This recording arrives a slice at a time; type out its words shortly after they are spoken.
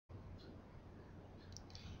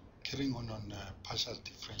Carrying on partial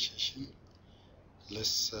differentiation,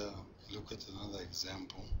 let's look at another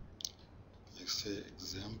example. Let's say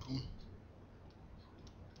example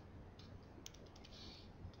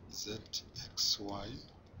zxy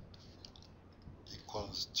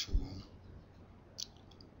equals to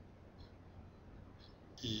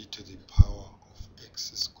e to the power of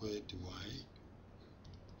x squared y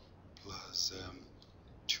plus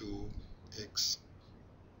 2x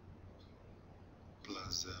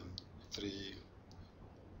plus 3y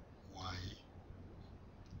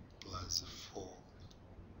plus 4.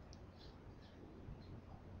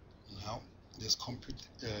 Now let's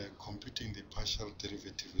computing the partial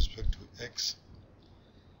derivative with respect to x.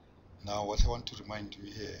 Now what I want to remind you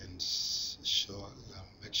here and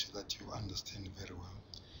make sure that you understand very well.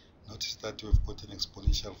 Notice that we've got an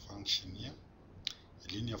exponential function here, a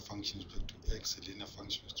linear function with respect to x, a linear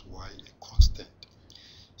function with respect to y, a constant.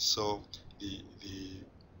 So the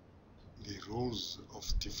rules of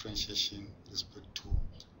differentiation with respect to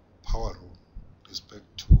power rule, respect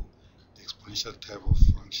to the exponential type of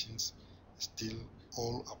functions still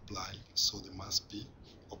all apply, so they must be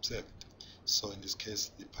observed. So in this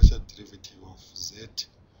case, the partial derivative of z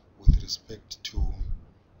with respect to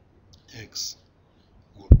x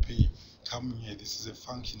will be coming here. This is a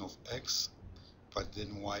function of x, but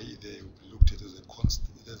then y they will be looked at as a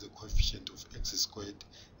constant, as a coefficient of x squared,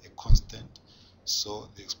 a constant. So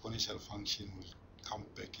the exponential function will come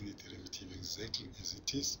back in the derivative exactly as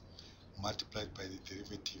it is, multiplied by the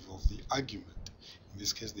derivative of the argument. In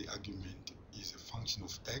this case, the argument is a function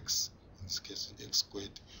of x. In this case, x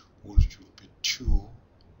squared, which will be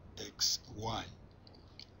 2xy.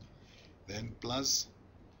 Then plus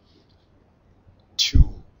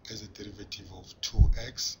 2 as a derivative of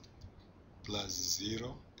 2x plus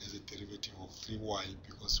 0 as a derivative of 3y,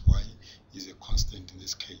 because y is a constant in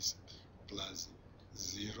this case, plus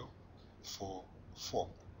 0 for 4.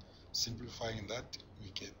 Simplifying that, we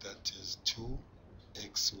get that as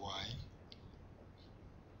 2xy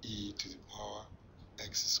e to the power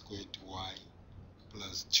x squared y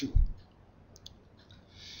plus 2.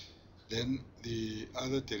 Then the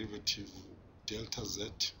other derivative, delta z,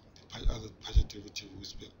 the other partial derivative with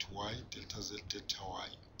respect to y, delta z delta y,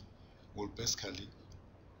 will basically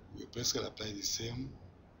apply the same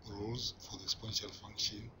rules for the exponential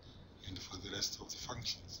function and for the rest of the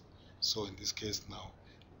functions. So in this case now,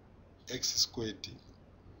 x squared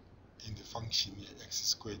in the function here, x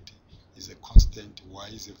squared is a constant, y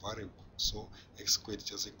is a variable, so x squared is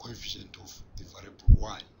just a coefficient of the variable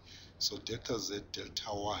y. So delta z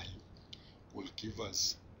delta y will give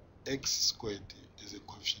us x squared as a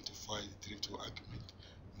coefficient of y, the derivative argument,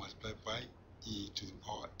 multiplied by e to the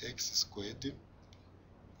power x squared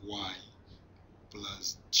y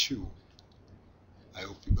plus 2. I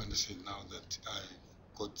hope you understand now that I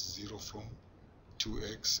got 0 from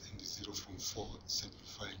 2x and 0 from 4.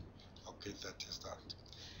 Simplifying, I'll get that as that.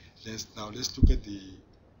 Now let's look at the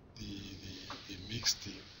mixed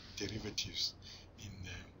derivatives in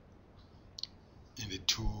the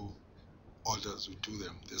two orders we do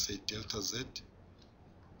them. They say delta z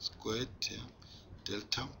squared,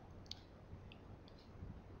 delta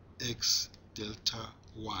x delta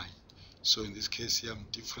y. So in this case here, I'm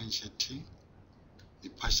differentiating the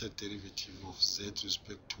partial derivative of z with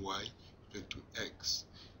respect to y with respect to x.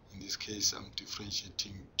 In this case, I'm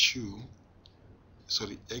differentiating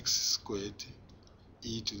x squared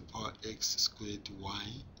e to the power x squared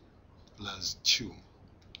y plus 2.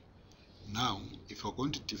 Now, if we're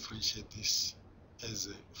going to differentiate this as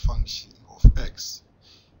a function of x,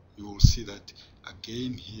 you will see that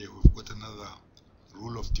again here we've got another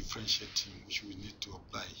rule of differentiating which we need to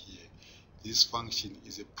apply here. This function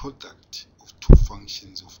is a product of two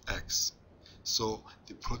functions of x. So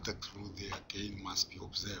the product rule there again must be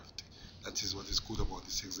observed. That is what is good about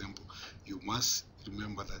this example. You must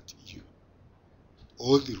remember that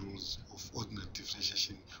all the rules of ordinary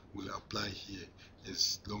differentiation will apply here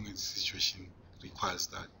as long as the situation requires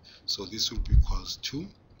that. So this will be equals to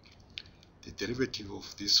the derivative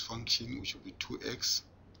of this function, which will be 2x,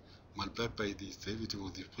 multiplied by the derivative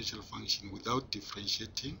of the exponential function without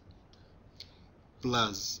differentiating,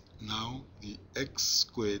 plus now the x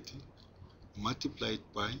squared multiplied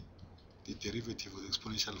by the derivative of the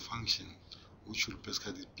exponential function, which will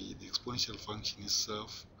basically be the exponential function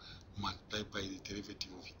itself multiplied by the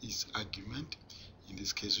derivative of its argument, in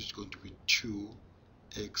this case which is going to be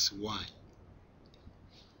 2xy,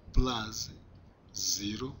 plus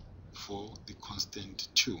 0 for the constant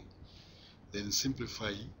 2. Then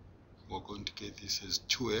simplifying, we're going to get this as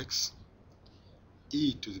 2x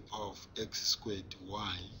e to the power of x squared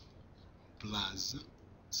y plus,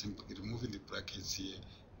 simply removing the brackets here,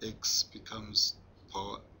 x becomes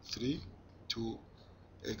power 3,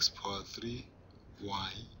 2x power 3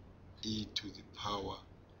 y e to the power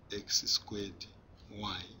x squared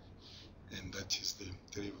y, and that is the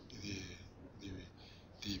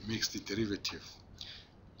mixed derivative.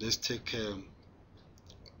 Let's take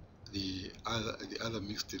the other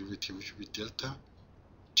mixed derivative, which will be delta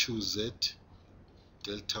 2z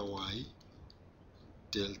delta y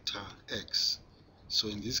delta x. So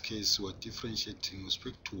in this case, we're differentiating with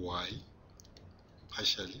respect to y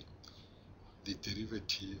partially. The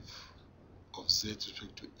derivative of z with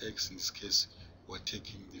respect to x, in this case, we're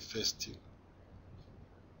taking the first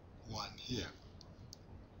one here.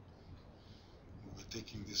 We're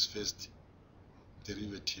taking this first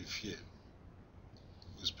derivative here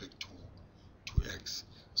with respect to x.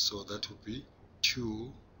 So that would be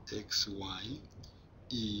 2xy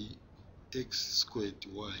e x squared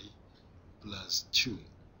y plus 2.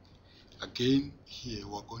 Again, here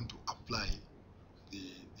we're going to apply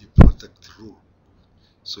the product rule.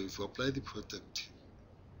 So if you apply the product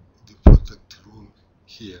rule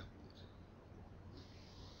here,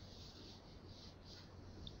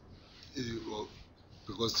 well,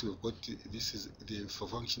 because we've got this is the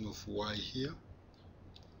function of y here,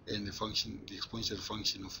 and the exponential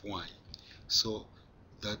function of y. So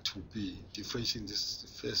that would be differentiating this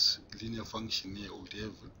first linear function here, would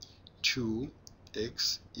have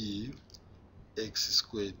 2x e x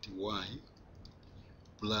squared y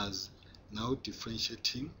plus, now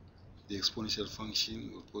differentiating the exponential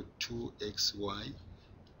function, we've got 2xy,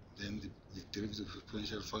 then the derivative of the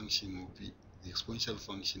exponential function will be the exponential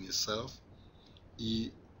function itself,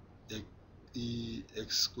 e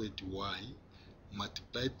x squared y,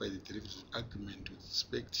 multiplied by the derivative argument with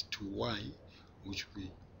respect to y, which will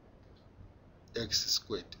be x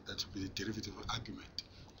squared. That will be the derivative argument.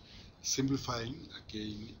 Simplifying,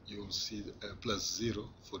 again, you'll see plus 0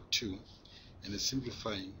 for 2, and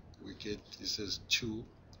simplifying, we get this as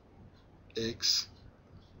 2x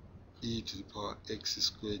e to the power x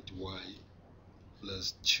squared y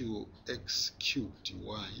plus 2x cubed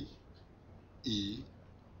y e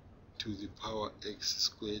to the power x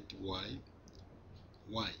squared y.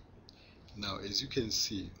 Now, as you can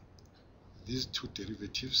see, these two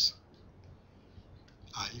derivatives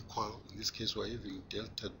are equal. In this case, we're having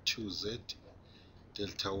delta 2z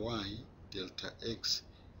delta y delta x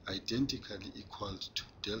identically equal to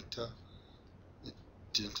delta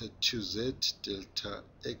 2z delta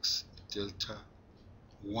x delta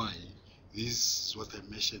y. This is what I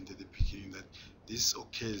mentioned at the beginning, that this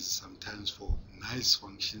occurs sometimes for nice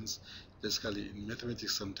functions. Basically, in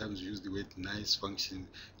mathematics, sometimes we use the word nice function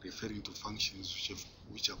referring to functions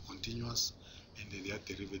which are continuous, and their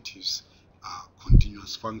derivatives are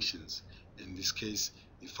continuous functions. In this case,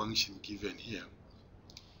 the function given here,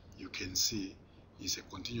 you can see, is a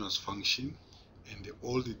continuous function, and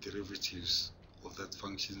all the derivatives of that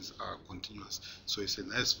functions are continuous. So it's a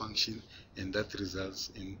nice function, and that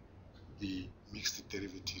results in the mixed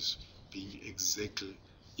derivatives being exactly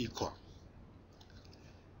equal.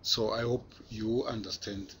 So I hope you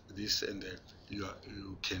understand this, and you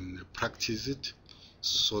can practice it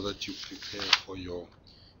so that you prepare for your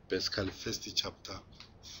basically first chapter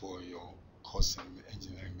for your course in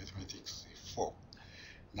Engineering Mathematics 4.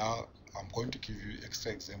 Now I'm going to give you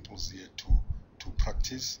extra examples here to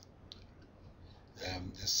practice.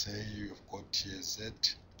 Let's say you've got here z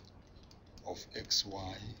of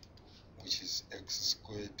xy, which is x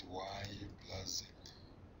squared y plus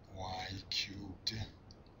y cubed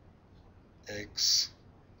x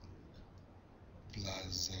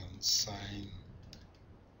plus sine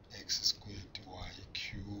x squared y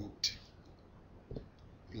cubed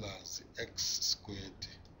plus x squared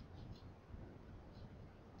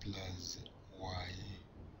plus y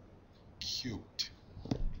cubed.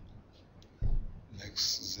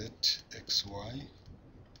 Next, z xy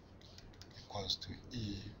equals to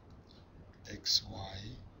e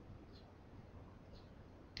xy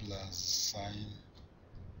plus sine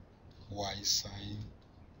y sine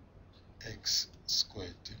x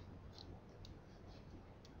squared.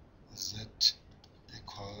 Zxy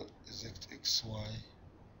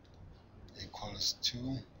equals to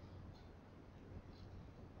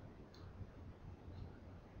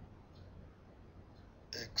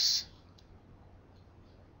x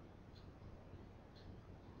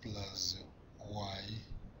plus y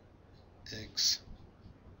x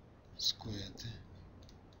squared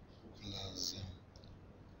plus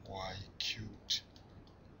y cubed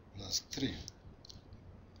plus 3.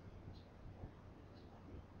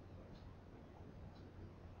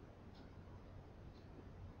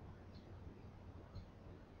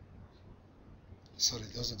 sorry,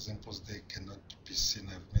 those examples, they cannot be seen.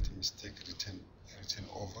 I've made a mistake. Return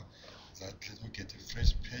over that. Let me get a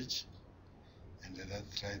fresh page and then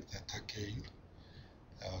write that again.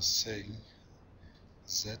 I was saying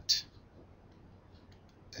z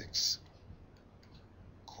x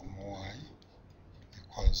comma y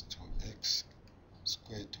equals to x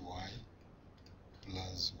squared y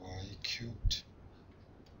plus y cubed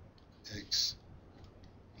x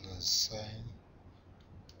plus sine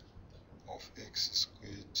of x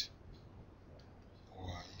squared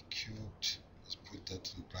y cubed, let's put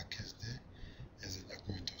that in brackets there as an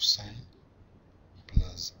argument of sine,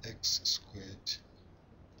 plus x squared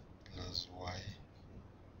plus y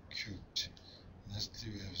cubed. Next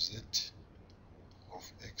we have z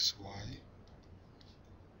of xy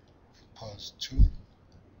equals to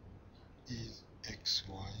is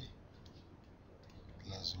xy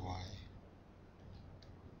plus y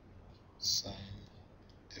sine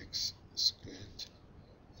x squared,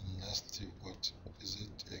 and last you've got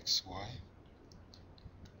zxy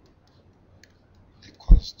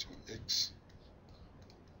equals to x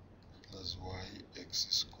plus y x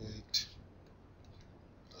squared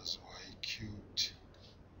plus y cubed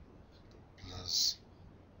plus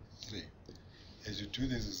 3. As you do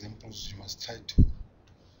these examples, you must try to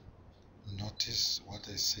notice what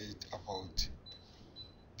I said about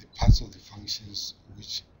the parts of the functions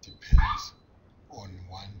which depends on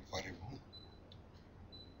one variable.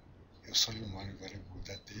 You're solving one variable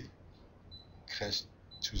that they crash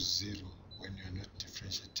to 0 when you're not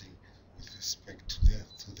differentiating with respect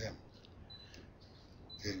to them.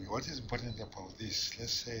 Then what is important about this?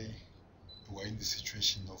 Let's say we're in the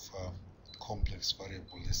situation of a complex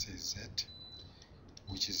variable, let's say z,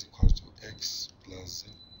 which is equal to x plus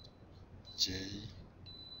j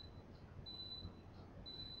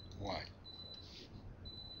y.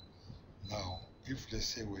 Now, if let's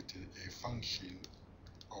say we're a function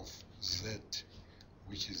of z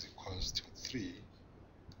which is equals to 3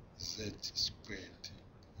 z squared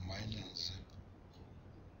minus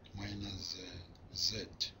z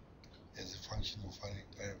as a function of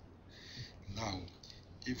a variable. Now,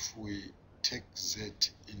 if we take z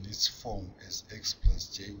in its form as x plus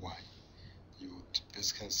jy, you would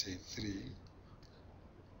basically say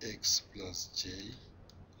 3x plus jy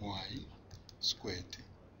squared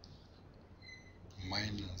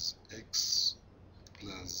minus x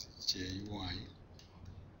plus jy.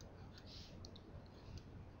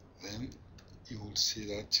 Then you will see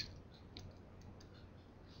that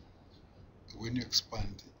when you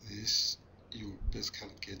expand this, you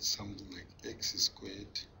basically get something like x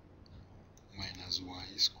squared minus y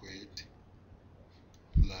squared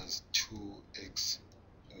plus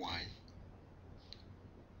 2xy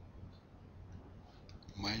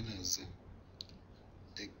minus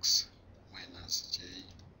x minus jy.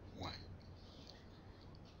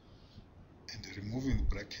 And removing the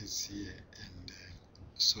brackets here, and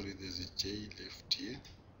sorry, there's a j left here.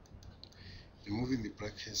 Removing the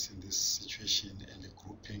brackets in this situation and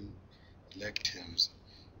grouping like terms,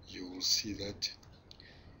 you will see that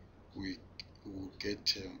we will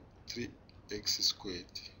get 3x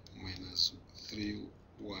squared minus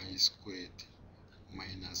 3y squared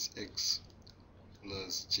minus x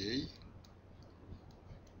plus j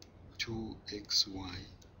 2xy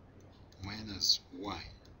minus y.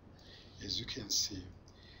 As you can see,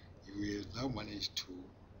 we have now managed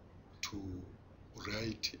to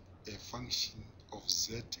write a function of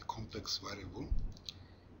z, a complex variable,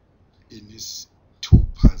 in its two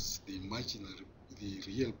parts, the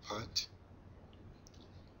real part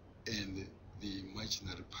and the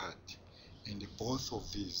imaginary part. And both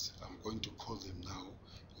of these, I'm going to call them now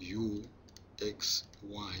u, x,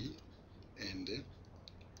 y, and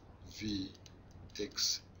v,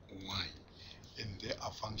 x, y. And they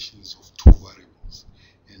are functions of two variables.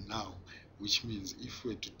 And now, which means if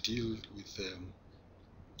we're to deal with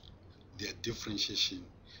their differentiation,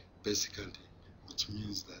 basically, which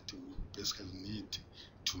means that we basically need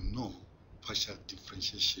to know partial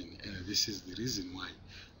differentiation. And this is the reason why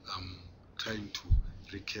I'm trying to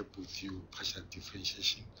recap with you partial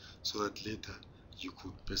differentiation, so that later you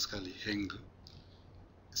could basically handle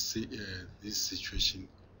this situation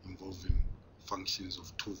involving functions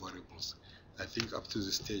of two variables. I think up to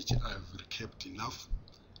this stage I've recapped enough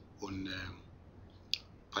on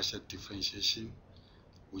partial differentiation,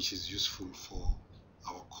 which is useful for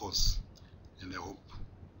our course, and I hope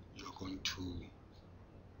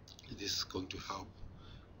this is going to help.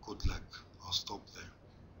 Good luck. I'll stop there.